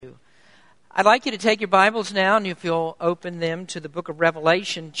I'd like you to take your Bibles now, and if you'll open them to the book of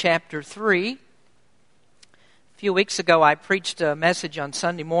Revelation, chapter 3. A few weeks ago, I preached a message on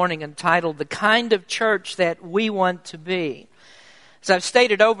Sunday morning entitled, "The Kind of Church That We Want to Be." As I've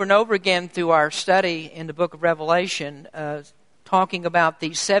stated over and over again through our study in the book of Revelation, talking about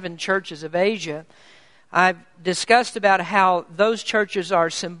these 7 churches of Asia, I've discussed about how those churches are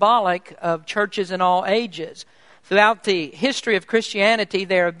symbolic of churches in all ages. Throughout the history of Christianity,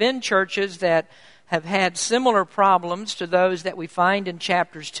 there have been churches that have had similar problems to those that we find in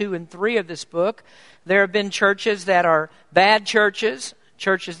chapters 2 and 3 of this book. There have been churches that are bad churches,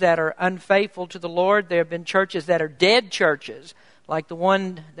 churches that are unfaithful to the Lord. There have been churches that are dead churches, like the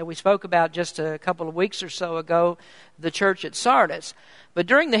one that we spoke about just a couple of weeks or so ago, the church at Sardis. But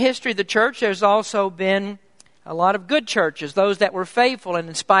during the history of the church, there's also been a lot of good churches, those that were faithful, and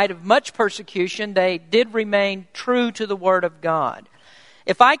in spite of much persecution, they did remain true to the Word of God.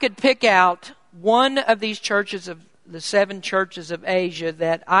 If I could pick out one of these churches, of the 7 churches of Asia,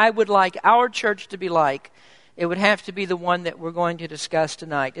 that I would like our church to be like, it would have to be the one that we're going to discuss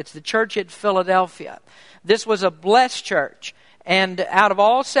tonight. It's the church at Philadelphia. This was a blessed church. And out of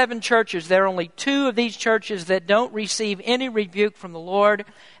all 7 churches, there are only 2 of these churches that don't receive any rebuke from the Lord.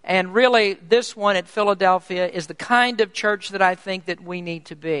 And really, this one at Philadelphia is the kind of church that I think that we need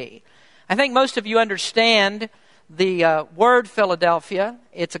to be. I think most of you understand the word Philadelphia.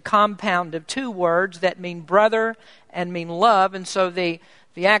 It's a compound of 2 words that mean brother and mean love. And so the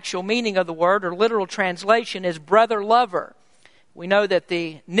actual meaning of the word, or literal translation, is brother lover. We know that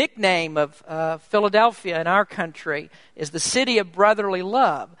the nickname of Philadelphia in our country is the city of brotherly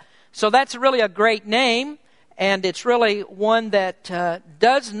love. So that's really a great name, and it's really one that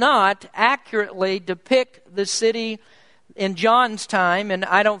does not accurately depict the city in John's time, and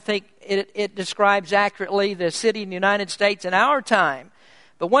I don't think it describes accurately the city in the United States in our time.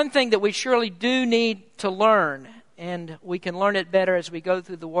 But one thing that we surely do need to learn, and we can learn it better as we go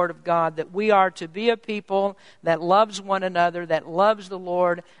through the Word of God, that we are to be a people that loves one another, that loves the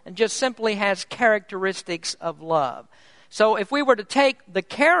Lord, and just simply has characteristics of love. So if we were to take the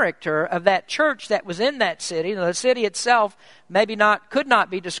character of that church that was in that city, the city itself could not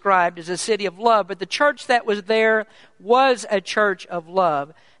be described as a city of love, but the church that was there was a church of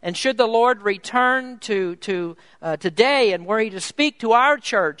love. And should the Lord return to today and were He to speak to our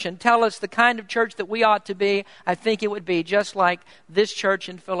church and tell us the kind of church that we ought to be, I think it would be just like this church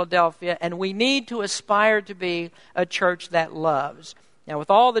in Philadelphia. And we need to aspire to be a church that loves. Now,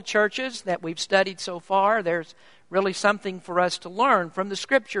 with all the churches that we've studied so far, there's really something for us to learn from the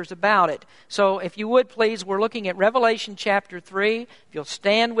Scriptures about it. So if you would please, we're looking at Revelation chapter 3. If you'll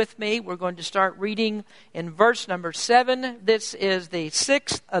stand with me, we're going to start reading in verse number 7. This is the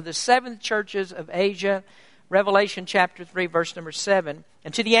 6th of the 7 churches of Asia. Revelation chapter 3, verse number 7.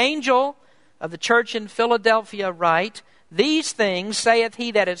 "And to the angel of the church in Philadelphia write, These things saith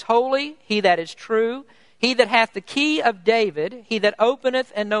he that is holy, he that is true, he that hath the key of David, he that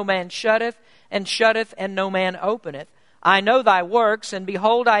openeth and no man shutteth, and shutteth and no man openeth. I know thy works, and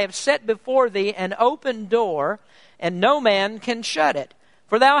behold, I have set before thee an open door, and no man can shut it.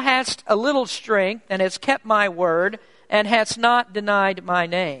 For thou hast a little strength, and hast kept my word, and hast not denied my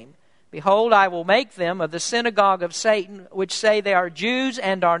name. Behold, I will make them of the synagogue of Satan, which say they are Jews,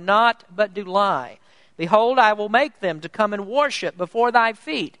 and are not, but do lie. Behold, I will make them to come and worship before thy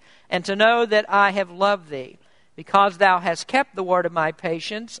feet, and to know that I have loved thee. Because thou hast kept the word of my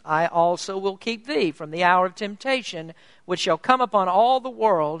patience, I also will keep thee from the hour of temptation, which shall come upon all the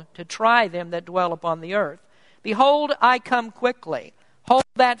world to try them that dwell upon the earth. Behold, I come quickly. Hold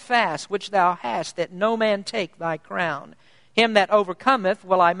that fast which thou hast, that no man take thy crown. Him that overcometh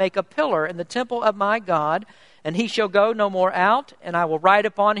will I make a pillar in the temple of my God, and he shall go no more out, and I will write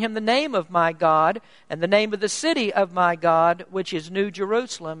upon him the name of my God, and the name of the city of my God, which is New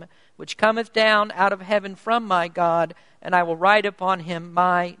Jerusalem, which cometh down out of heaven from my God, and I will write upon him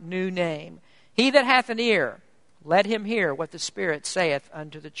my new name. He that hath an ear, let him hear what the Spirit saith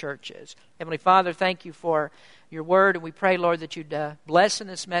unto the churches." Heavenly Father, thank you for your word, and we pray, Lord, that you'd bless in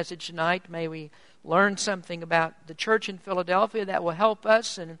this message tonight. May we learn something about the church in Philadelphia that will help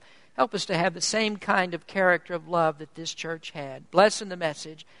us, and help us to have the same kind of character of love that this church had. Bless in the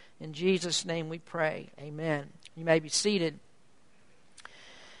message. In Jesus' name we pray. Amen. You may be seated.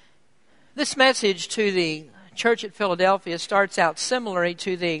 This message to the church at Philadelphia starts out similarly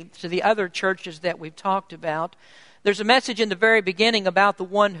to the other churches that we've talked about. There's a message in the very beginning about the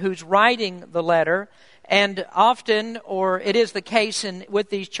one who's writing the letter, And often, or it is the case with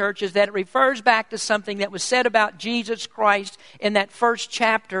these churches, that it refers back to something that was said about Jesus Christ in that first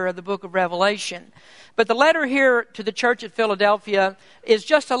chapter of the book of Revelation. But the letter here to the church at Philadelphia is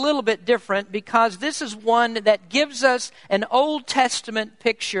just a little bit different, because this is one that gives us an Old Testament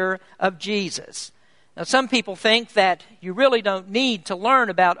picture of Jesus. Now, some people think that you really don't need to learn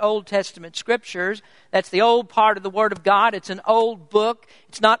about Old Testament scriptures. That's the old part of the Word of God. It's an old book.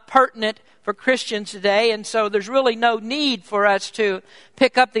 It's not pertinent for Christians today, and so there's really no need for us to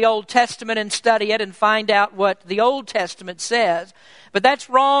pick up the Old Testament and study it and find out what the Old Testament says. But that's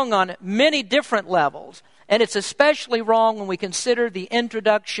wrong on many different levels, and it's especially wrong when we consider the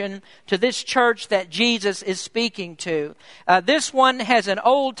introduction to this church that Jesus is speaking to. This one has an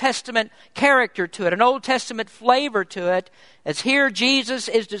Old Testament character to it, an Old Testament flavor to it, as here Jesus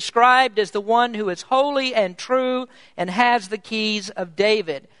is described as the one who is holy and true and has the keys of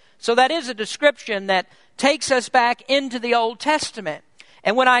David. So that is a description that takes us back into the Old Testament.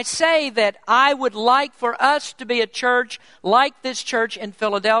 And when I say that I would like for us to be a church like this church in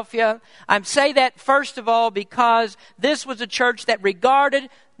Philadelphia, I'm saying that first of all because this was a church that regarded,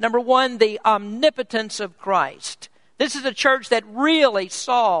 number one, the omnipotence of Christ. This is a church that really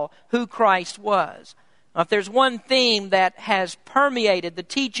saw who Christ was. Now, if there's one theme that has permeated the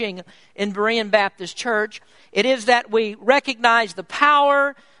teaching in Berean Baptist Church, it is that we recognize the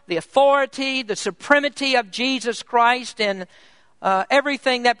power, the authority, the supremacy of Jesus Christ in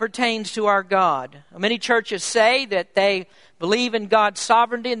everything that pertains to our God. Many churches say that they believe in God's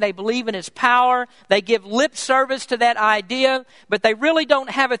sovereignty and they believe in His power. They give lip service to that idea, but they really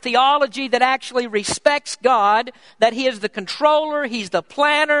don't have a theology that actually respects God, that He is the controller, He's the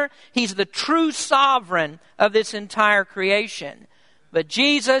planner, He's the true sovereign of this entire creation. But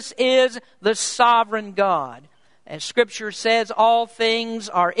Jesus is the sovereign God. As Scripture says, all things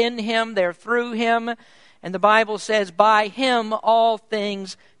are in Him, they're through Him. And the Bible says, by Him all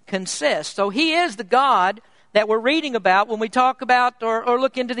things consist. So He is the God that we're reading about when we talk about or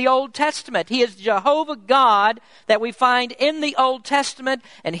look into the Old Testament. He is Jehovah God that we find in the Old Testament,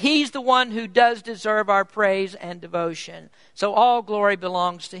 and He's the one who does deserve our praise and devotion. So all glory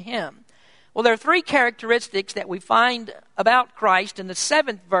belongs to Him. Well, there are three characteristics that we find about Christ in the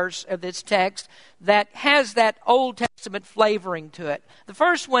 7th verse of this text that has that Old Testament flavoring to it. The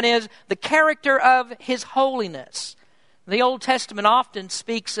first one is the character of His holiness. The Old Testament often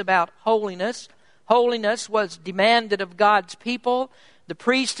speaks about holiness. Holiness was demanded of God's people. The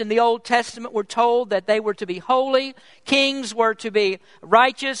priests in the Old Testament were told that they were to be holy. Kings were to be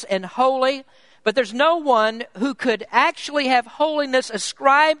righteous and holy. But there's no one who could actually have holiness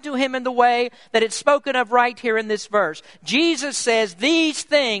ascribed to Him in the way that it's spoken of right here in this verse. Jesus says, "These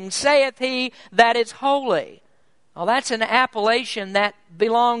things saith He that is holy." Well, that's an appellation that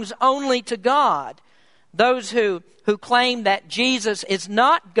belongs only to God. Those who claim that Jesus is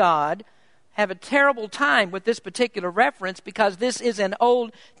not God have a terrible time with this particular reference, because this is an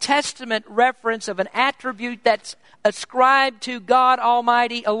Old Testament reference of an attribute that's ascribed to God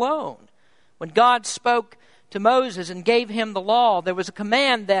Almighty alone. When God spoke to Moses and gave him the law, there was a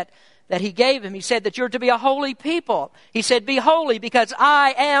command that He gave him. He said that you're to be a holy people. He said, "Be holy because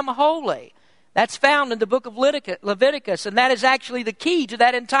I am holy." That's found in the book of Leviticus, and that is actually the key to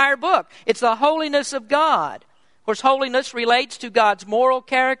that entire book. It's the holiness of God. Of course, holiness relates to God's moral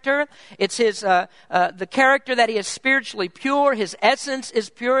character. It's the character that He is spiritually pure. His essence is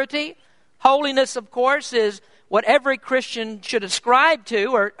purity. Holiness, of course, is what every Christian should ascribe to,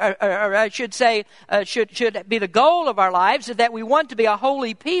 or I should say, should be the goal of our lives, is that we want to be a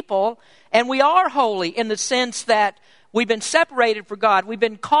holy people, and we are holy in the sense that we've been separated from God. We've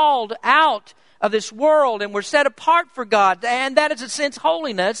been called out of this world, and we're set apart for God, and that is, in a sense,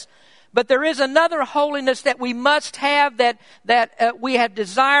 holiness. But there is another holiness that we must have that we have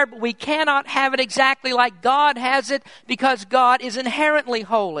desired, but we cannot have it exactly like God has it, because God is inherently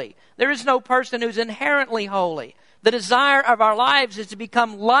holy. There is no person who's inherently holy. The desire of our lives is to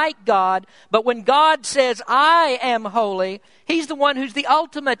become like God, but when God says, "I am holy," He's the one who's the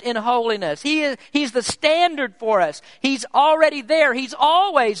ultimate in holiness. He's the standard for us. He's already there. He's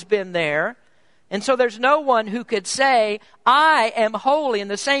always been there. And so there's no one who could say, "I am holy," in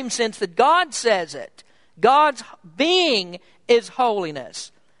the same sense that God says it. God's being is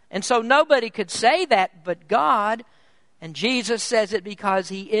holiness. And so nobody could say that but God. And Jesus says it because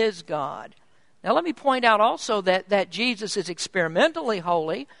He is God. Now let me point out also that Jesus is experimentally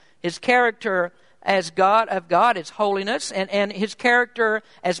holy. His character as God is holiness, and His character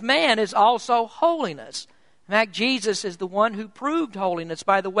as man is also holiness. In fact, Jesus is the one who proved holiness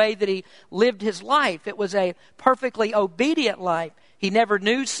by the way that He lived His life. It was a perfectly obedient life. He never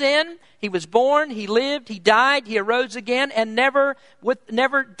knew sin. He was born, he lived, he died, he arose again, and never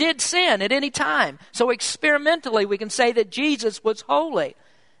did sin at any time. So experimentally, we can say that Jesus was holy.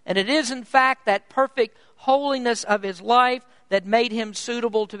 And it is, in fact, that perfect holiness of his life that made him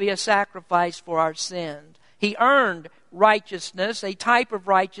suitable to be a sacrifice for our sins. He earned righteousness, a type of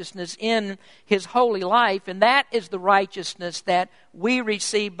righteousness in his holy life, and that is the righteousness that we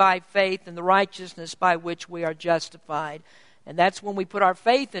receive by faith and the righteousness by which we are justified. And that's when we put our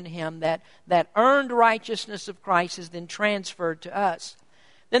faith in him, that earned righteousness of Christ is then transferred to us.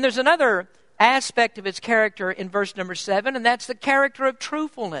 Then there's another aspect of his character in verse number 7, and that's the character of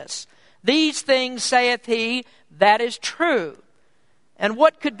truthfulness. These things saith he that is true. And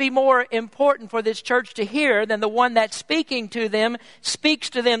what could be more important for this church to hear than the one that's speaking to them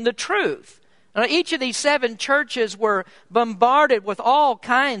speaks to them the truth? Now, each of these 7 churches were bombarded with all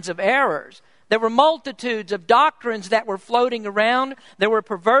kinds of errors. There were multitudes of doctrines that were floating around. There were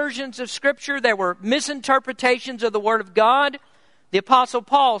perversions of Scripture. There were misinterpretations of the Word of God. The Apostle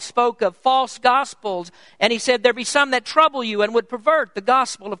Paul spoke of false gospels, and he said, there be some that trouble you and would pervert the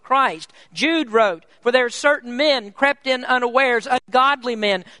gospel of Christ. Jude wrote, for there are certain men crept in unawares, ungodly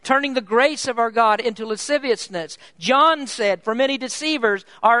men, turning the grace of our God into lasciviousness. John said, for many deceivers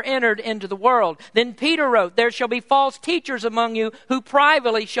are entered into the world. Then Peter wrote, there shall be false teachers among you who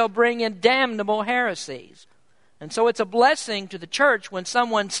privately shall bring in damnable heresies. And so it's a blessing to the church when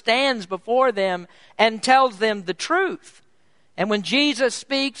someone stands before them and tells them the truth. And when Jesus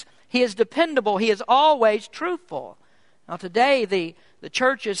speaks, he is dependable. He is always truthful. Now today, the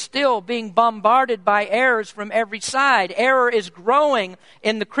church is still being bombarded by errors from every side. Error is growing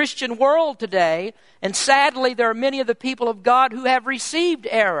in the Christian world today. And sadly, there are many of the people of God who have received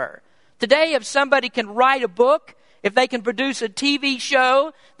error. Today, if somebody can write a book, if they can produce a TV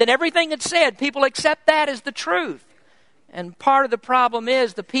show, then everything that's said, people accept that as the truth. And part of the problem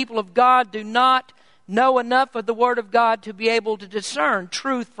is the people of God do not know enough of the Word of God to be able to discern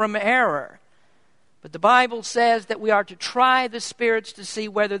truth from error. But the Bible says that we are to try the spirits to see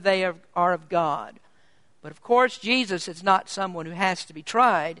whether they are of God. But of course, Jesus is not someone who has to be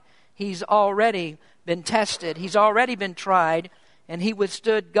tried. He's already been tested. He's already been tried, and he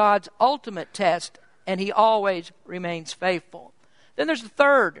withstood God's ultimate test, and he always remains faithful. Then there's the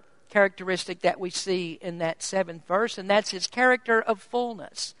third characteristic that we see in that 7th verse, and that's his character of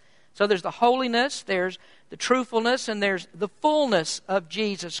fullness. So there's the holiness, there's the truthfulness, and there's the fullness of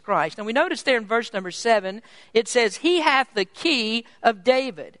Jesus Christ. And we notice there in verse number 7, it says, he hath the key of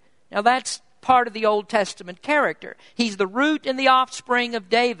David. Now that's part of the Old Testament character. He's the root and the offspring of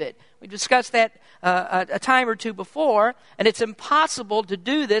David. We discussed that a time or two before, and it's impossible to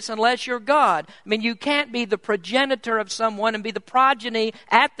do this unless you're God. I mean, you can't be the progenitor of someone and be the progeny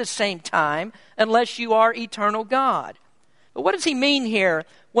at the same time unless you are eternal God. But what does he mean here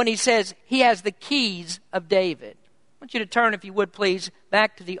when he says he has the keys of David? I want you to turn, if you would please,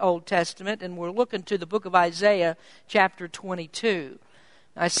 back to the Old Testament, and we're looking to the book of Isaiah, chapter 22.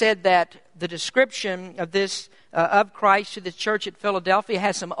 I said that the description of this of Christ to the church at Philadelphia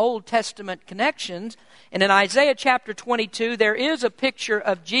has some Old Testament connections. And in Isaiah chapter 22, there is a picture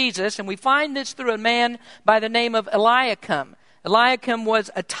of Jesus, and we find this through a man by the name of Eliakim. Eliakim was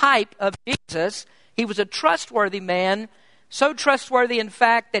a type of Jesus. He was a trustworthy man, so trustworthy, in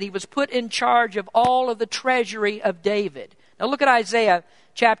fact, that he was put in charge of all of the treasury of David. Now look at Isaiah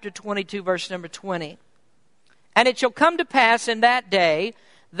chapter 22, verse number 20. And it shall come to pass in that day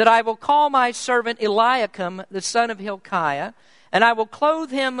that I will call my servant Eliakim, the son of Hilkiah, and I will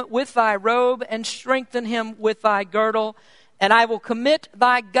clothe him with thy robe and strengthen him with thy girdle, and I will commit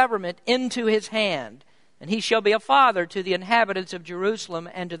thy government into his hand. And he shall be a father to the inhabitants of Jerusalem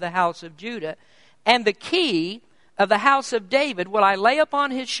and to the house of Judah. And the key of the house of David will I lay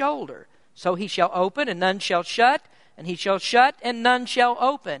upon his shoulder. So he shall open, and none shall shut, and he shall shut, and none shall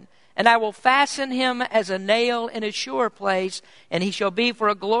open. And I will fasten him as a nail in a sure place, and he shall be for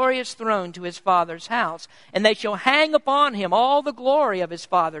a glorious throne to his father's house. And they shall hang upon him all the glory of his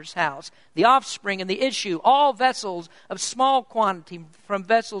father's house, the offspring and the issue, all vessels of small quantity, from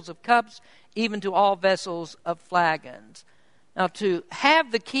vessels of cups, even to all vessels of flagons. Now, to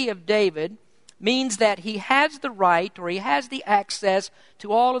have the key of David means that he has the right, or he has the access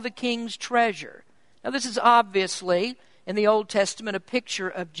to all of the king's treasure. Now, this is obviously, in the Old Testament, a picture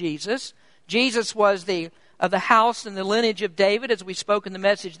of Jesus. Jesus was of the house and the lineage of David, as we spoke in the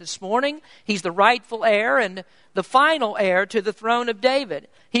message this morning. He's the rightful heir and the final heir to the throne of David.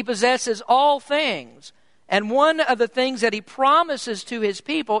 He possesses all things. And one of the things that he promises to his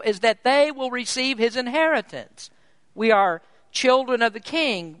people is that they will receive his inheritance. We are children of the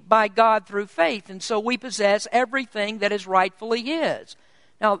King by God through faith, and so we possess everything that is rightfully His.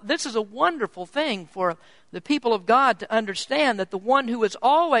 Now, this is a wonderful thing for the people of God to understand, that the one who is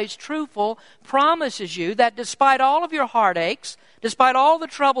always truthful promises you that despite all of your heartaches, despite all the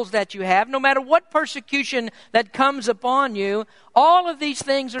troubles that you have, no matter what persecution that comes upon you, all of these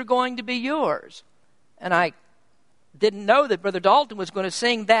things are going to be yours. And I didn't know that Brother Dalton was going to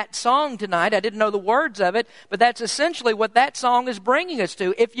sing that song tonight. I didn't know the words of it, but that's essentially what that song is bringing us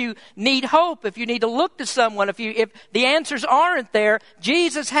to. If you need hope, if you need to look to someone, if the answers aren't there,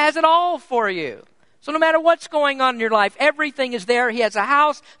 Jesus has it all for you. So no matter what's going on in your life, everything is there. He has a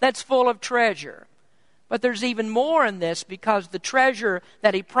house that's full of treasure. But there's even more in this, because the treasure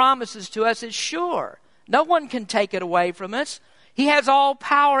that He promises to us is sure. No one can take it away from us. He has all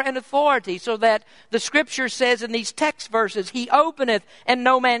power and authority, so that the Scripture says in these text verses, He openeth and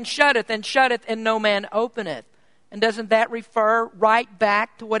no man shutteth, and shutteth and no man openeth. And doesn't that refer right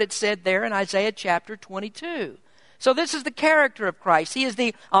back to what it said there in Isaiah chapter 22? So this is the character of Christ. He is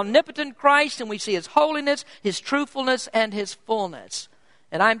the omnipotent Christ, and we see His holiness, His truthfulness, and His fullness.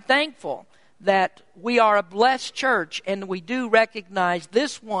 And I'm thankful that we are a blessed church, and we do recognize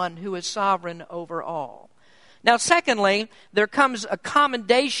this one who is sovereign over all. Now, secondly, there comes a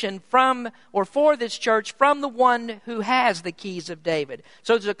commendation for this church from the one who has the keys of David.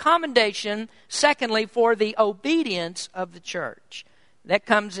 So there's a commendation, secondly, for the obedience of the church. That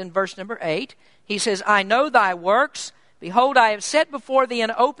comes in verse number 8. He says, I know thy works. Behold, I have set before thee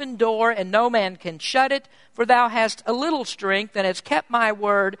an open door, and no man can shut it. For thou hast a little strength, and hast kept my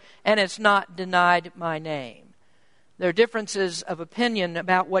word, and hast not denied my name. There are differences of opinion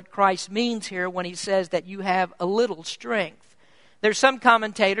about what Christ means here when He says that you have a little strength. There's some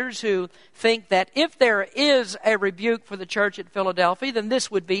commentators who think that if there is a rebuke for the church at Philadelphia, then this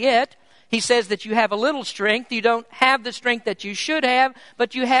would be it. He says that you have a little strength. You don't have the strength that you should have,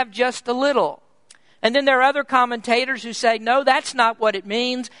 but you have just a little. And then there are other commentators who say, no, that's not what it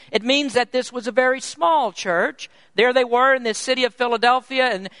means. It means that this was a very small church. There they were in this city of Philadelphia,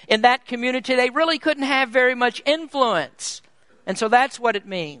 and in that community they really couldn't have very much influence. And so that's what it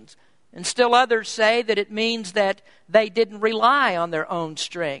means. And still others say that it means that they didn't rely on their own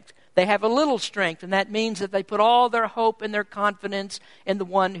strength. They have a little strength, and that means that they put all their hope and their confidence in the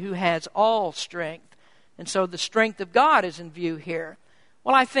one who has all strength. And so the strength of God is in view here.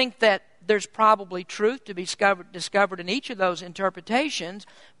 Well, I think that there's probably truth to be discovered in each of those interpretations,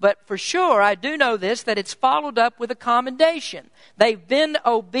 but for sure I do know this, that it's followed up with a commendation. They've been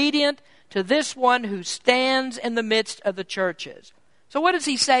obedient to this one who stands in the midst of the churches. So what does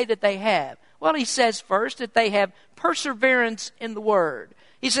he say that they have? Well, he says first that they have perseverance in the word.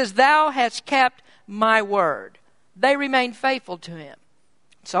 He says, thou hast kept my word. They remain faithful to him.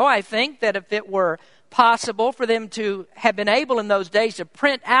 So I think that if it were possible for them to have been able in those days to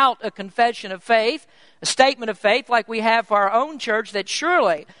print out a confession of faith, a statement of faith like we have for our own church, that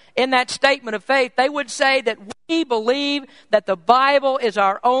surely in that statement of faith they would say that we believe that the Bible is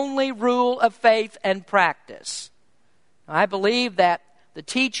our only rule of faith and practice. I believe that the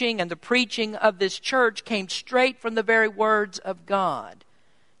teaching and the preaching of this church came straight from the very words of God.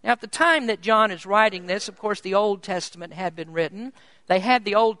 Now, at the time that John is writing this, of course, the Old Testament had been written. They had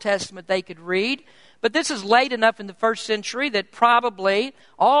the Old Testament they could read. But this is late enough in the first century that probably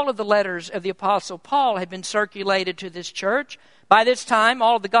all of the letters of the Apostle Paul had been circulated to this church. By this time,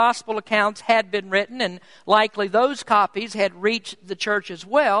 all of the gospel accounts had been written, and likely those copies had reached the church as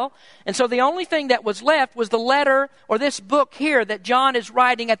well. And so the only thing that was left was the letter, or this book here, that John is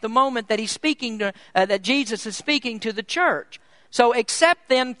writing at the moment that he's speaking to, that Jesus is speaking to the church. So except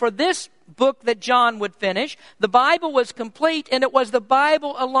then for this book that John would finish, the Bible was complete, and it was the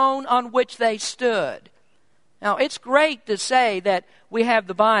Bible alone on which they stood. Now, it's great to say that we have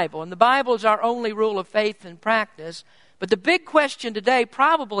the Bible, and the Bible is our only rule of faith and practice. But the big question today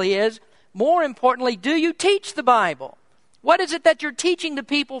probably is, more importantly, do you teach the Bible? What is it that you're teaching the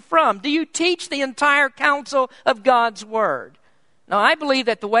people from? Do you teach the entire counsel of God's Word? Now, I believe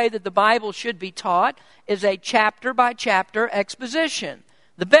that the way that the Bible should be taught is a chapter-by-chapter exposition.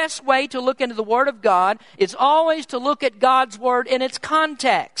 The best way to look into the Word of God is always to look at God's Word in its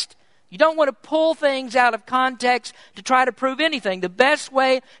context. You don't want to pull things out of context to try to prove anything. The best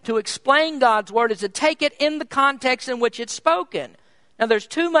way to explain God's Word is to take it in the context in which it's spoken. Now, there's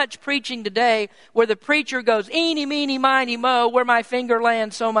too much preaching today where the preacher goes, eeny, meeny, miny, mo, where my finger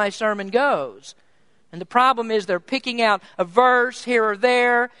lands, so my sermon goes. And the problem is they're picking out a verse here or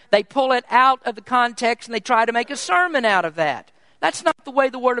there. They pull it out of the context and they try to make a sermon out of that. That's not the way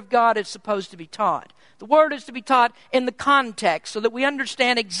the Word of God is supposed to be taught. The Word is to be taught in the context so that we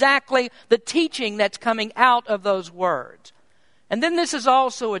understand exactly the teaching that's coming out of those words. And then this is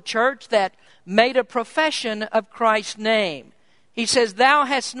also a church that made a profession of Christ's name. He says, "Thou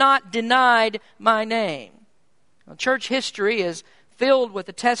hast not denied my name." Now, church history is filled with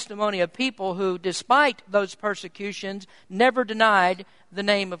the testimony of people who, despite those persecutions, never denied the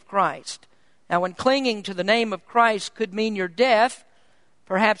name of Christ. Now, when clinging to the name of Christ could mean your death,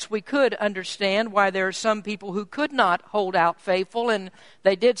 perhaps we could understand why there are some people who could not hold out faithful and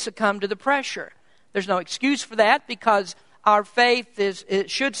they did succumb to the pressure. There's no excuse for that because our faith it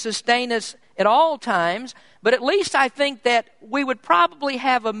should sustain us at all times, but at least I think that we would probably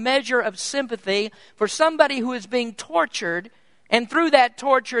have a measure of sympathy for somebody who is being tortured, and through that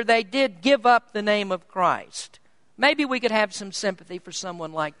torture they did give up the name of Christ. Maybe we could have some sympathy for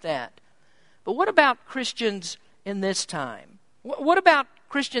someone like that. But what about Christians in this time? What about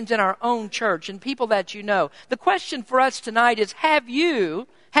Christians in our own church and people that you know? The question for us tonight is, have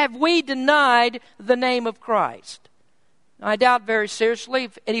we denied the name of Christ? I doubt very seriously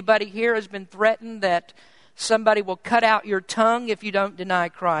if anybody here has been threatened that somebody will cut out your tongue if you don't deny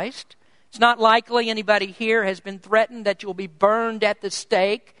Christ. It's not likely anybody here has been threatened that you'll be burned at the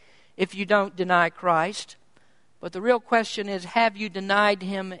stake if you don't deny Christ. But the real question is, have you denied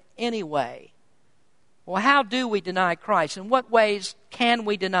Him anyway? Well, how do we deny Christ? In what ways can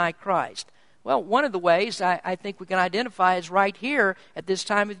we deny Christ? Well, one of the ways I think we can identify is right here at this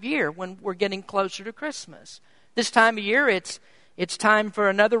time of year when we're getting closer to Christmas. This time of year, it's time for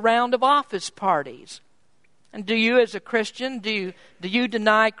another round of office parties. And do you as a Christian, do you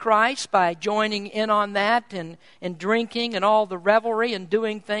deny Christ by joining in on that and drinking and all the revelry and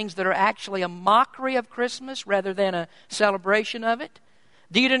doing things that are actually a mockery of Christmas rather than a celebration of it?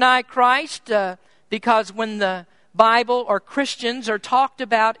 Do you deny Christ because when the Bible or Christians are talked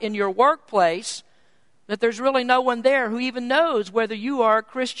about in your workplace, that there's really no one there who even knows whether you are a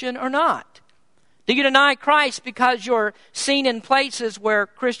Christian or not? Do you deny Christ because you're seen in places where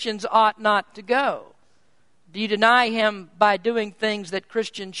Christians ought not to go? Do you deny Him by doing things that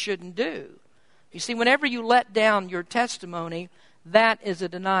Christians shouldn't do? You see, whenever you let down your testimony, that is a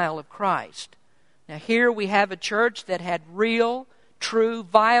denial of Christ. Now here we have a church that had real, true,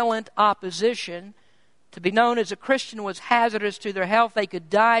 violent opposition. To be known as a Christian was hazardous to their health. They could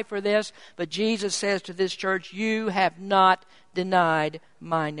die for this. But Jesus says to this church, "You have not denied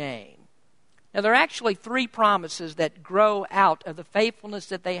my name." Now, there are actually three promises that grow out of the faithfulness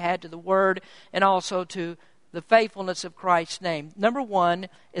that they had to the Word and also to the faithfulness of Christ's name. Number one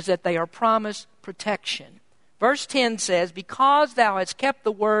is that they are promised protection. Verse 10 says, "Because thou hast kept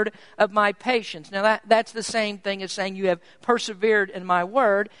the word of my patience." Now, that's the same thing as saying you have persevered in my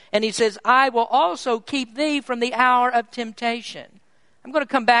word. And he says, "I will also keep thee from the hour of temptation." I'm going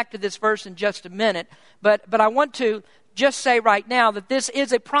to come back to this verse in just a minute, but I want to just say right now that this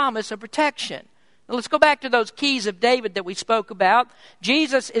is a promise of protection. Now let's go back to those keys of David that we spoke about.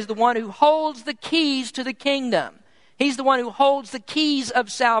 Jesus is the one who holds the keys to the kingdom. He's the one who holds the keys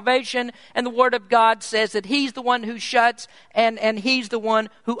of salvation, and the Word of God says that He's the one who shuts and He's the one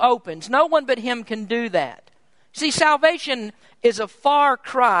who opens. No one but Him can do that. See, salvation is a far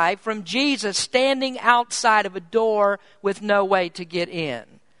cry from Jesus standing outside of a door with no way to get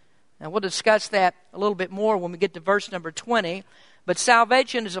in. Now, we'll discuss that a little bit more when we get to verse number 20. But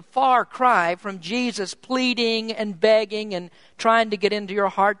salvation is a far cry from Jesus pleading and begging and trying to get into your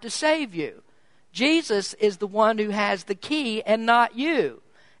heart to save you. Jesus is the one who has the key and not you.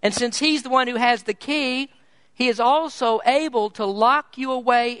 And since He's the one who has the key, He is also able to lock you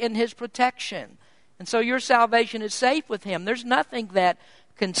away in His protection. And so your salvation is safe with Him. There's nothing that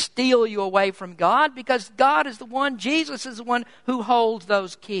can steal you away from God because God is the one, Jesus is the one who holds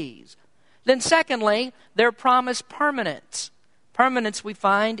those keys. Then secondly, they're promised permanence. Permanence we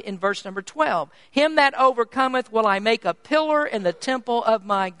find in verse number 12. "Him that overcometh will I make a pillar in the temple of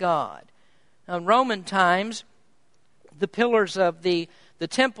my God." Now, in Roman times, the pillars of the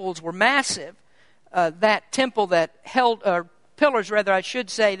temples were massive. That temple that held, pillars rather I should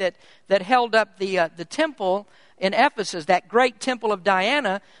say, that held up the temple in Ephesus, that great temple of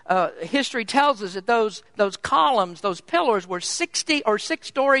Diana, history tells us that those columns, those pillars were 6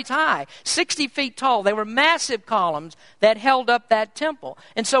 stories high, 60 feet tall. They were massive columns that held up that temple.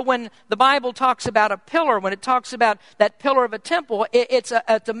 And so when the Bible talks about a pillar, when it talks about that pillar of a temple, it's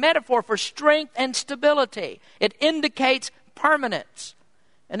a metaphor for strength and stability. It indicates permanence.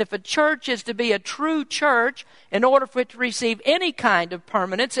 And if a church is to be a true church, in order for it to receive any kind of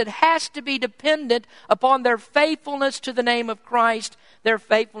permanence, it has to be dependent upon their faithfulness to the name of Christ, their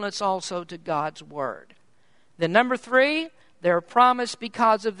faithfulness also to God's Word. Then number 3, they're promised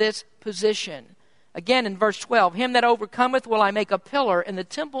because of this position. Again in verse 12, "Him that overcometh will I make a pillar in the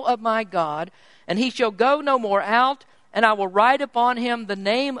temple of my God, and he shall go no more out, and I will write upon him the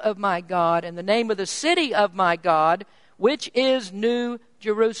name of my God and the name of the city of my God, which is New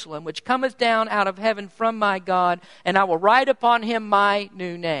Jerusalem, which cometh down out of heaven from my God, and I will write upon him my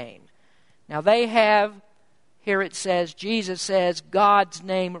new name. Now they have, here it says, Jesus says, God's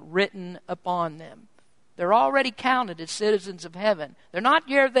name written upon them. They're already counted as citizens of heaven. They're not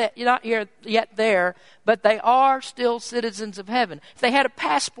yet there, but they are still citizens of heaven. If they had a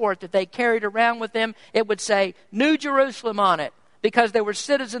passport that they carried around with them, it would say New Jerusalem on it, because they were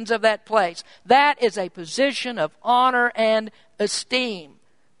citizens of that place. That is a position of honor and esteem.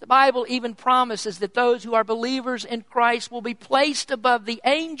 The Bible even promises that those who are believers in Christ will be placed above the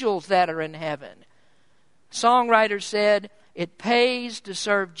angels that are in heaven. Songwriter said, it pays to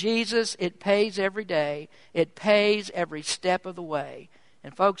serve Jesus. It pays every day. It pays every step of the way.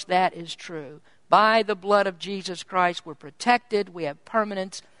 And folks, that is true. By the blood of Jesus Christ, we're protected, we have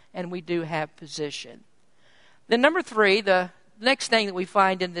permanence, and we do have position. Then number 3, the next thing that we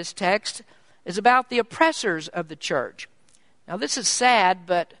find in this text is about the oppressors of the church. Now this is sad,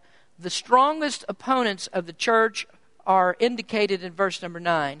 but the strongest opponents of the church are indicated in verse number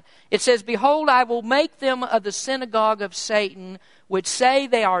 9. It says, Behold, I will make them of the synagogue of Satan, which say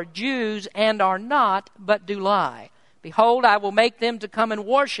they are Jews and are not, but do lie. Behold, I will make them to come and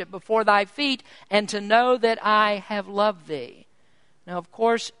worship before thy feet, and to know that I have loved thee. Now, of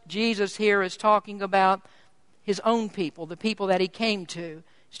course, Jesus here is talking about his own people, the people that he came to.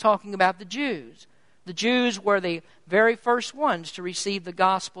 He's talking about the Jews. The Jews were the very first ones to receive the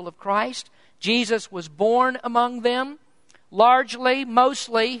gospel of Christ. Jesus was born among them. Largely,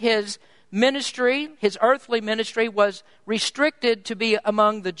 mostly, his ministry, his earthly ministry, was restricted to be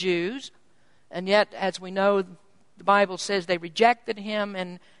among the Jews. And yet, as we know, the Bible says they rejected him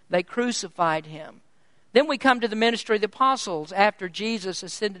and they crucified him. Then we come to the ministry of the apostles after Jesus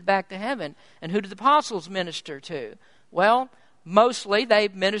ascended back to heaven. And who did the apostles minister to? Well, mostly they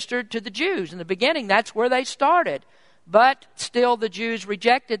ministered to the Jews. In the beginning, that's where they started. But still the Jews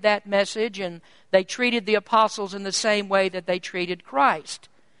rejected that message, and they treated the apostles in the same way that they treated Christ.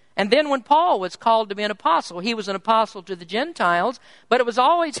 And then when Paul was called to be an apostle, he was an apostle to the Gentiles, but it was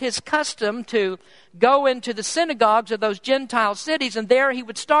always his custom to go into the synagogues of those Gentile cities, and there he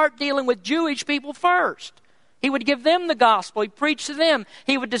would start dealing with Jewish people first. He would give them the gospel. He preached to them.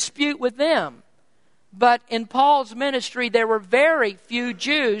 He would dispute with them. But in Paul's ministry, there were very few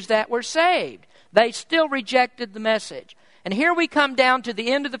Jews that were saved. They still rejected the message. And here we come down to the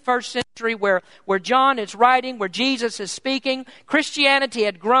end of the first century where John is writing, where Jesus is speaking. Christianity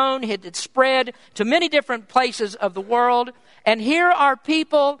had grown, it had spread to many different places of the world. And here are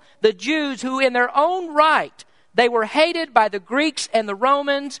people, the Jews, who in their own right, they were hated by the Greeks and the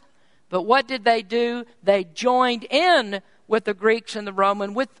Romans. But what did they do? They joined in with the Greeks and the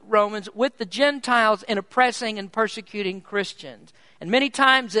Romans, with the Gentiles in oppressing and persecuting Christians. And many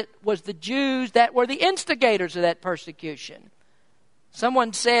times it was the Jews that were the instigators of that persecution.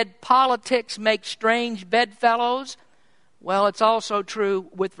 Someone said politics make strange bedfellows. Well, it's also true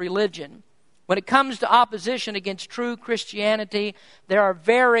with religion. When it comes to opposition against true Christianity, there are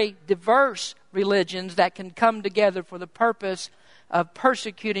very diverse religions that can come together for the purpose of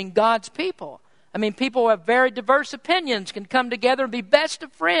persecuting God's people. I mean, people who have very diverse opinions can come together and be best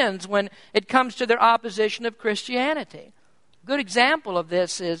of friends when it comes to their opposition of Christianity. A good example of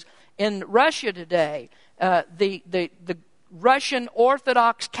this is in Russia today. The Russian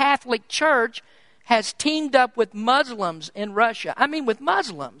Orthodox Catholic Church has teamed up with Muslims in Russia. I mean with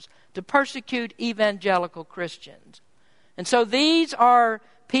Muslims, to persecute evangelical Christians. And so these are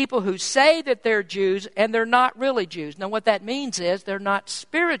people who say that they're Jews and they're not really Jews. Now what that means is they're not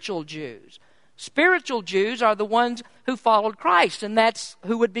spiritual Jews. Spiritual Jews are the ones who followed Christ, and that's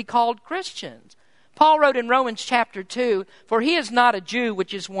who would be called Christians. Paul wrote in Romans chapter 2, For he is not a Jew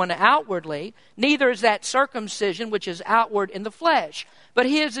which is one outwardly, neither is that circumcision which is outward in the flesh. But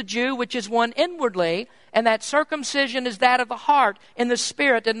he is a Jew which is one inwardly, and that circumcision is that of the heart, in the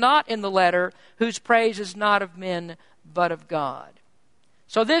spirit, and not in the letter, whose praise is not of men, but of God.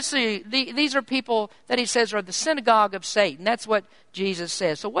 So these are people that he says are the synagogue of Satan. That's what Jesus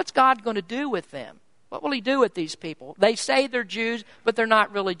says. So what's God going to do with them? What will he do with these people? They say they're Jews, but they're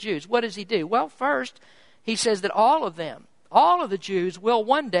not really Jews. What does he do? Well, first, he says that all of them, all of the Jews, will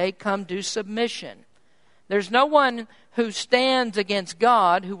one day come to submission. There's no one who stands against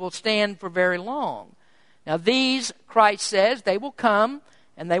God who will stand for very long. Now these, Christ says, they will come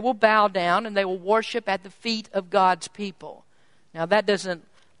and they will bow down and they will worship at the feet of God's people. Now that doesn't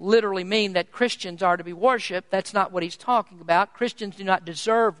literally mean that Christians are to be worshipped. That's not what he's talking about. Christians do not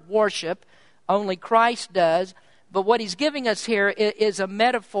deserve worship. Only Christ does. But what he's giving us here is a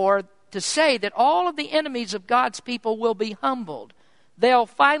metaphor to say that all of the enemies of God's people will be humbled. They'll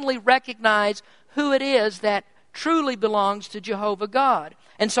finally recognize who it is that truly belongs to Jehovah God.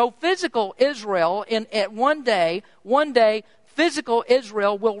 And so physical Israel, at one day, physical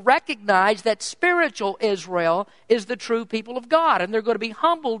Israel will recognize that spiritual Israel is the true people of God, and they're going to be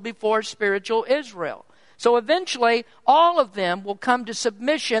humbled before spiritual Israel. So eventually, all of them will come to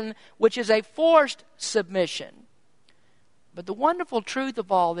submission, which is a forced submission. But the wonderful truth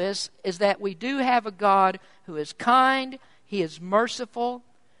of all this is that we do have a God who is kind, He is merciful.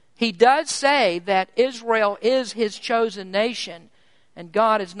 He does say that Israel is His chosen nation, and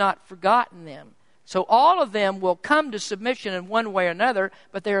God has not forgotten them. So all of them will come to submission in one way or another,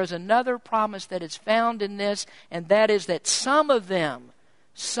 but there is another promise that is found in this, and that is that some of them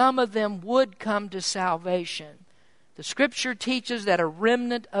would come to salvation. The Scripture teaches that a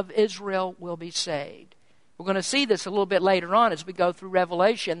remnant of Israel will be saved. We're going to see this a little bit later on as we go through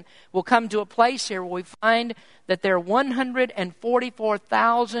Revelation. We'll come to a place here where we find that there are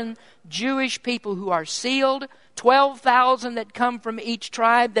 144,000 Jewish people who are sealed, 12,000 that come from each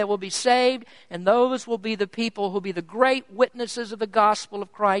tribe that will be saved, and those will be the people who will be the great witnesses of the gospel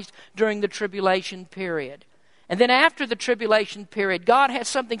of Christ during the tribulation period. And then after the tribulation period, God has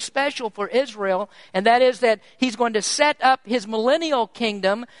something special for Israel, and that is that He's going to set up His millennial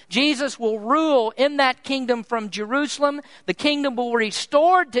kingdom. Jesus will rule in that kingdom from Jerusalem. The kingdom will be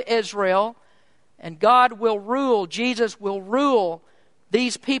restored to Israel, and God will rule. Jesus will rule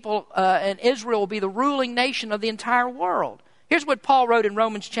these people, and Israel will be the ruling nation of the entire world. Here's what Paul wrote in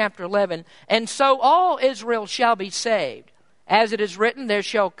Romans chapter 11. And so all Israel shall be saved. As it is written, there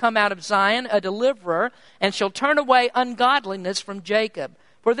shall come out of Zion a deliverer, and shall turn away ungodliness from Jacob.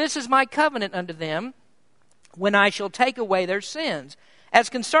 For this is my covenant unto them, when I shall take away their sins. As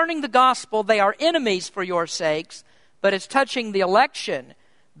concerning the gospel, they are enemies for your sakes, but as touching the election,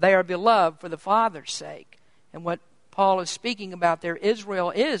 they are beloved for the Father's sake. And what Paul is speaking about there,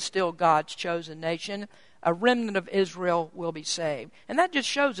 Israel is still God's chosen nation. A remnant of Israel will be saved. And that just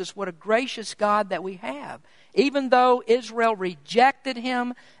shows us what a gracious God that we have. Even though Israel rejected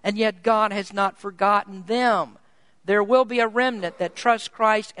Him, and yet God has not forgotten them. There will be a remnant that trusts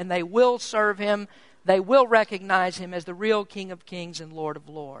Christ, and they will serve Him. They will recognize Him as the real King of Kings and Lord of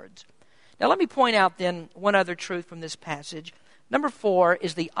Lords. Now let me point out then one other truth from this passage. Number 4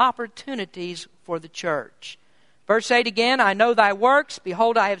 is the opportunities for the church. Verse 8 again, I know thy works.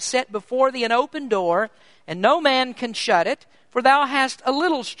 Behold, I have set before thee an open door, and no man can shut it. For thou hast a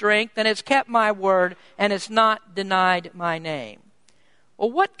little strength, and hast kept my word, and hast not denied my name.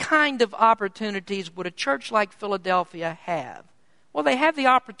 Well, what kind of opportunities would a church like Philadelphia have? Well, they have the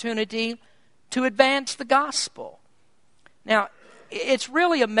opportunity to advance the gospel. Now, it's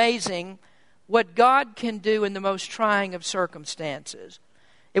really amazing what God can do in the most trying of circumstances.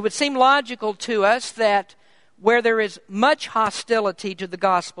 It would seem logical to us that where there is much hostility to the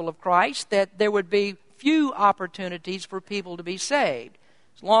gospel of Christ, that there would be few opportunities for people to be saved.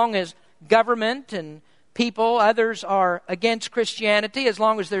 As long as government and people, others are against Christianity, as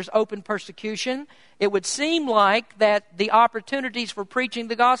long as there's open persecution, it would seem like that the opportunities for preaching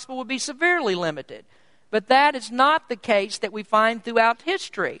the gospel would be severely limited. But that is not the case that we find throughout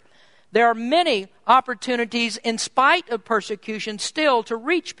history. There are many opportunities in spite of persecution still to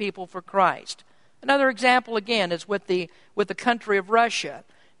reach people for Christ. Another example again is with the country of Russia.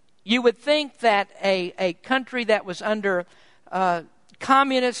 You would think that a country that was under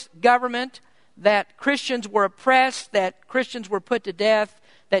communist government, that Christians were oppressed, that Christians were put to death,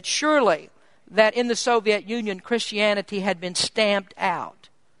 that surely that in the Soviet Union Christianity had been stamped out.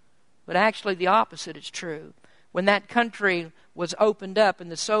 But actually the opposite is true. When that country was opened up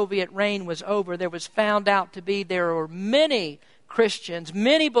and the Soviet reign was over, there was found out to be there were many Christians,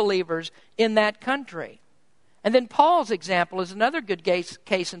 many believers in that country. And then Paul's example is another good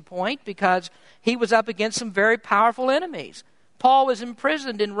case in point, because he was up against some very powerful enemies. Paul was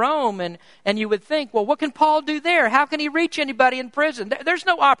imprisoned in Rome, and you would think, well, what can Paul do there? How can he reach anybody in prison? There's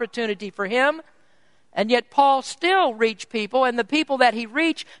no opportunity for him. And yet Paul still reached people, and the people that he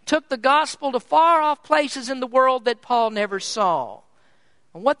reached took the gospel to far-off places in the world that Paul never saw.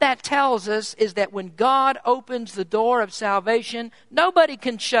 And what that tells us is that when God opens the door of salvation, nobody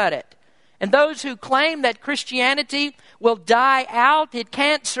can shut it. And those who claim that Christianity will die out, it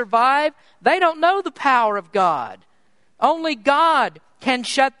can't survive, they don't know the power of God. Only God can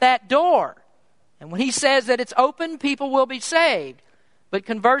shut that door. And when He says that it's open, people will be saved. But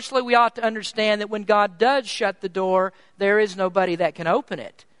conversely, we ought to understand that when God does shut the door, there is nobody that can open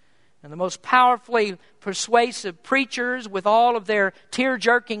it. And the most powerfully persuasive preachers, with all of their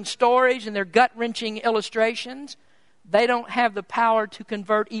tear-jerking stories and their gut-wrenching illustrations, they don't have the power to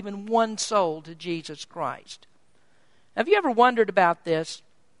convert even one soul to Jesus Christ. Have you ever wondered about this?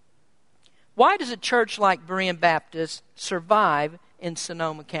 Why does a church like Berean Baptist survive in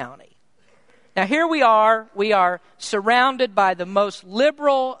Sonoma County? Now here we are surrounded by the most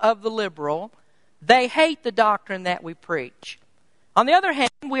liberal of the liberal. They hate the doctrine that we preach. On the other hand,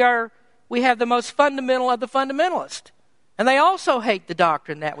 we have the most fundamental of the fundamentalists, and they also hate the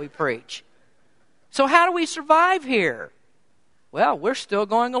doctrine that we preach. So how do we survive here? Well, we're still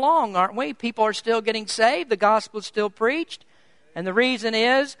going along, aren't we? People are still getting saved. The gospel is still preached. And the reason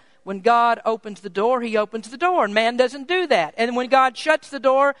is, when God opens the door, He opens the door. And man doesn't do that. And when God shuts the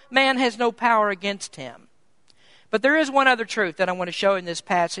door, man has no power against him. But there is one other truth that I want to show in this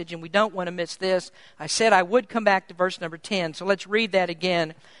passage, and we don't want to miss this. I said I would come back to verse number 10, so let's read that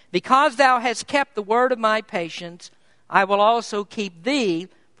again. Because thou hast kept the word of my patience, I will also keep thee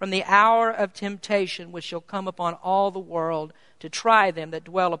from the hour of temptation which shall come upon all the world to try them that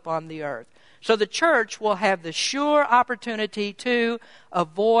dwell upon the earth. So the church will have the sure opportunity to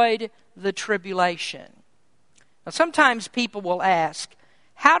avoid the tribulation. Now sometimes people will ask,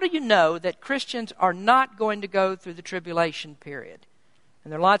 how do you know that Christians are not going to go through the tribulation period?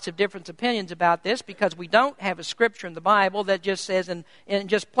 And there are lots of different opinions about this because we don't have a scripture in the Bible that just says in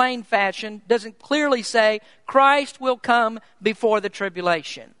just plain fashion, doesn't clearly say Christ will come before the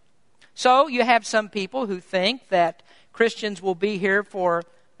tribulation. So you have some people who think that Christians will be here for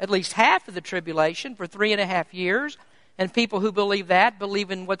at least half of the tribulation, for 3.5 years. And people who believe that believe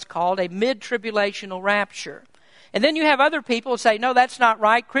in what's called a mid-tribulational rapture. And then you have other people who say, no, that's not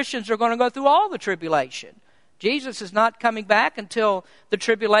right. Christians are going to go through all the tribulation. Jesus is not coming back until the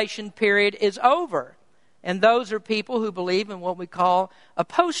tribulation period is over. And those are people who believe in what we call a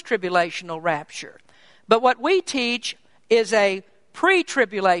post-tribulational rapture. But what we teach is a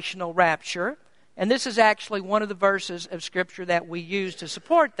pre-tribulational rapture. And this is actually one of the verses of Scripture that we use to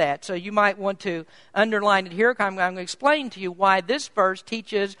support that. So you might want to underline it here. I'm going to explain to you why this verse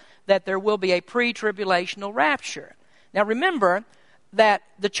teaches that there will be a pre-tribulational rapture. Now remember that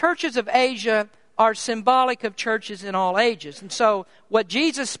the churches of Asia are symbolic of churches in all ages. And so what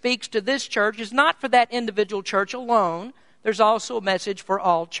Jesus speaks to this church is not for that individual church alone. There's also a message for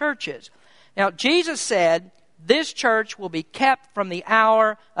all churches. Now Jesus said, this church will be kept from the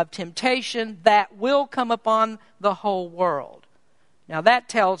hour of temptation that will come upon the whole world. Now that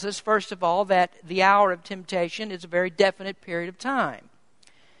tells us, first of all, that the hour of temptation is a very definite period of time.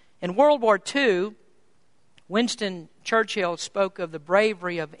 In World War II, Winston Churchill spoke of the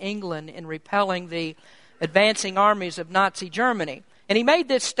bravery of England in repelling the advancing armies of Nazi Germany. And he made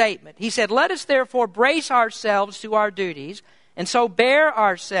this statement. He said, let us therefore brace ourselves to our duties, and so bear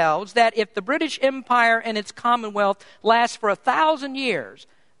ourselves that if the British Empire and its Commonwealth lasts for 1,000 years,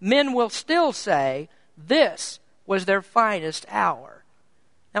 men will still say, this was their finest hour.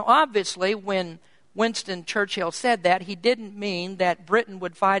 Now obviously, when Winston Churchill said that, he didn't mean that Britain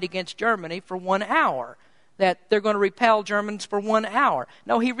would fight against Germany for 1 hour, that they're going to repel Germans for 1 hour.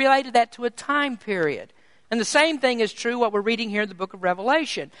 No, he related that to a time period. And the same thing is true what we're reading here in the book of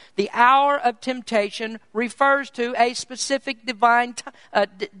Revelation. The hour of temptation refers to a specific divine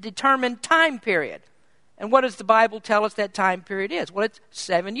determined time period. And what does the Bible tell us that time period is? Well, it's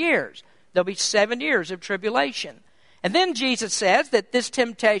 7 years. There'll be 7 years of tribulation. And then Jesus says that this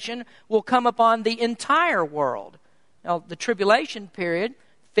temptation will come upon the entire world. Now, the tribulation period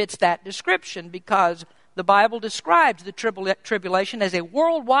fits that description because the Bible describes the tribulation as a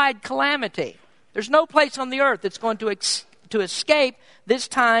worldwide calamity. There's no place on the earth that's going to escape this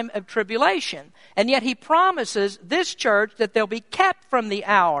time of tribulation. And yet he promises this church that they'll be kept from the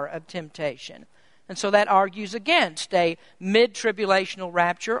hour of temptation. And so that argues against a mid-tribulational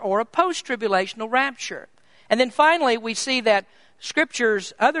rapture or a post-tribulational rapture. And then finally we see that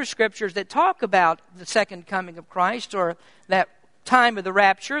other scriptures that talk about the second coming of Christ or that time of the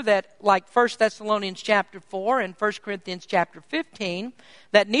rapture, that like 1 Thessalonians chapter 4 and 1 Corinthians chapter 15,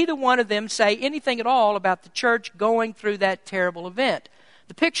 that neither one of them say anything at all about the church going through that terrible event.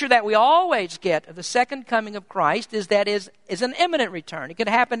 The picture that we always get of the second coming of Christ is an imminent return. It could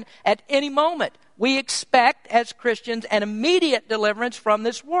happen at any moment. We expect as Christians an immediate deliverance from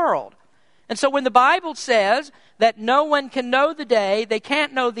this world. And so when the Bible says that no one can know the day, they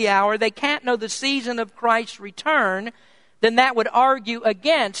can't know the hour, they can't know the season of Christ's return, then that would argue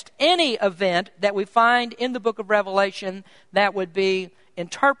against any event that we find in the book of Revelation that would be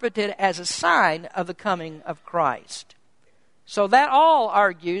interpreted as a sign of the coming of Christ. So that all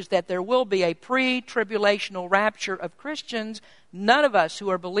argues that there will be a pre-tribulational rapture of Christians. None of us who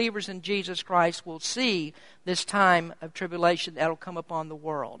are believers in Jesus Christ will see this time of tribulation that will come upon the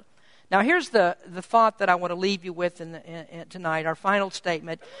world. Now here's the thought that I want to leave you with tonight, our final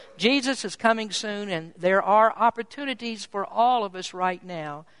statement. Jesus is coming soon, and there are opportunities for all of us right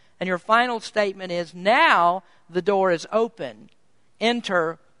now. And your final statement is, now the door is open.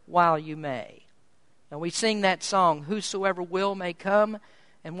 Enter while you may. Now we sing that song, Whosoever will may come.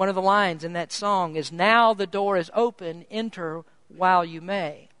 And one of the lines in that song is, now the door is open. Enter while you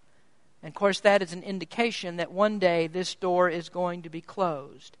may. And of course that is an indication that one day this door is going to be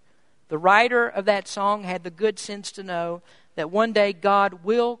closed. The writer of that song had the good sense to know that one day God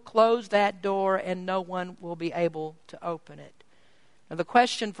will close that door and no one will be able to open it. Now the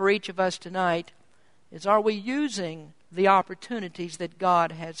question for each of us tonight is, are we using the opportunities that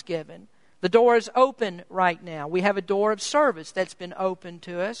God has given? The door is open right now. We have a door of service that's been opened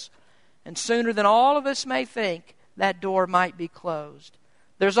to us. And sooner than all of us may think, that door might be closed.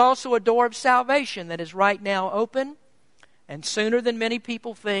 There's also a door of salvation that is right now open. And sooner than many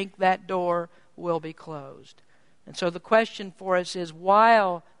people think, that door will be closed. And so the question for us is,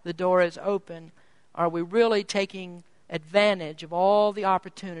 while the door is open, are we really taking advantage of all the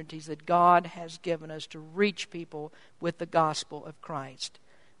opportunities that God has given us to reach people with the gospel of Christ?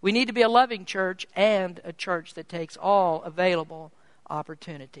 We need to be a loving church and a church that takes all available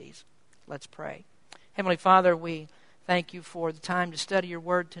opportunities. Let's pray. Heavenly Father, we thank you for the time to study your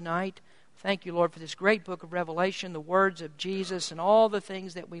word tonight. Thank you, Lord, for this great book of Revelation, the words of Jesus, and all the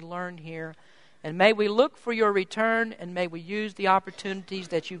things that we learn here. And may we look for your return, and may we use the opportunities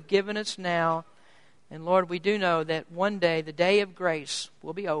that you've given us now. And Lord, we do know that one day, the day of grace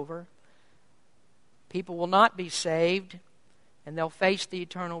will be over. People will not be saved, and they'll face the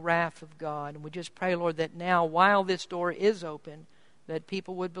eternal wrath of God. And we just pray, Lord, that now, while this door is open, that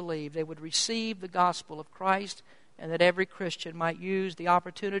people would believe, they would receive the gospel of Christ, and that every Christian might use the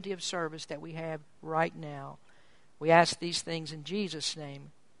opportunity of service that we have right now. We ask these things in Jesus' name.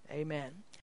 Amen.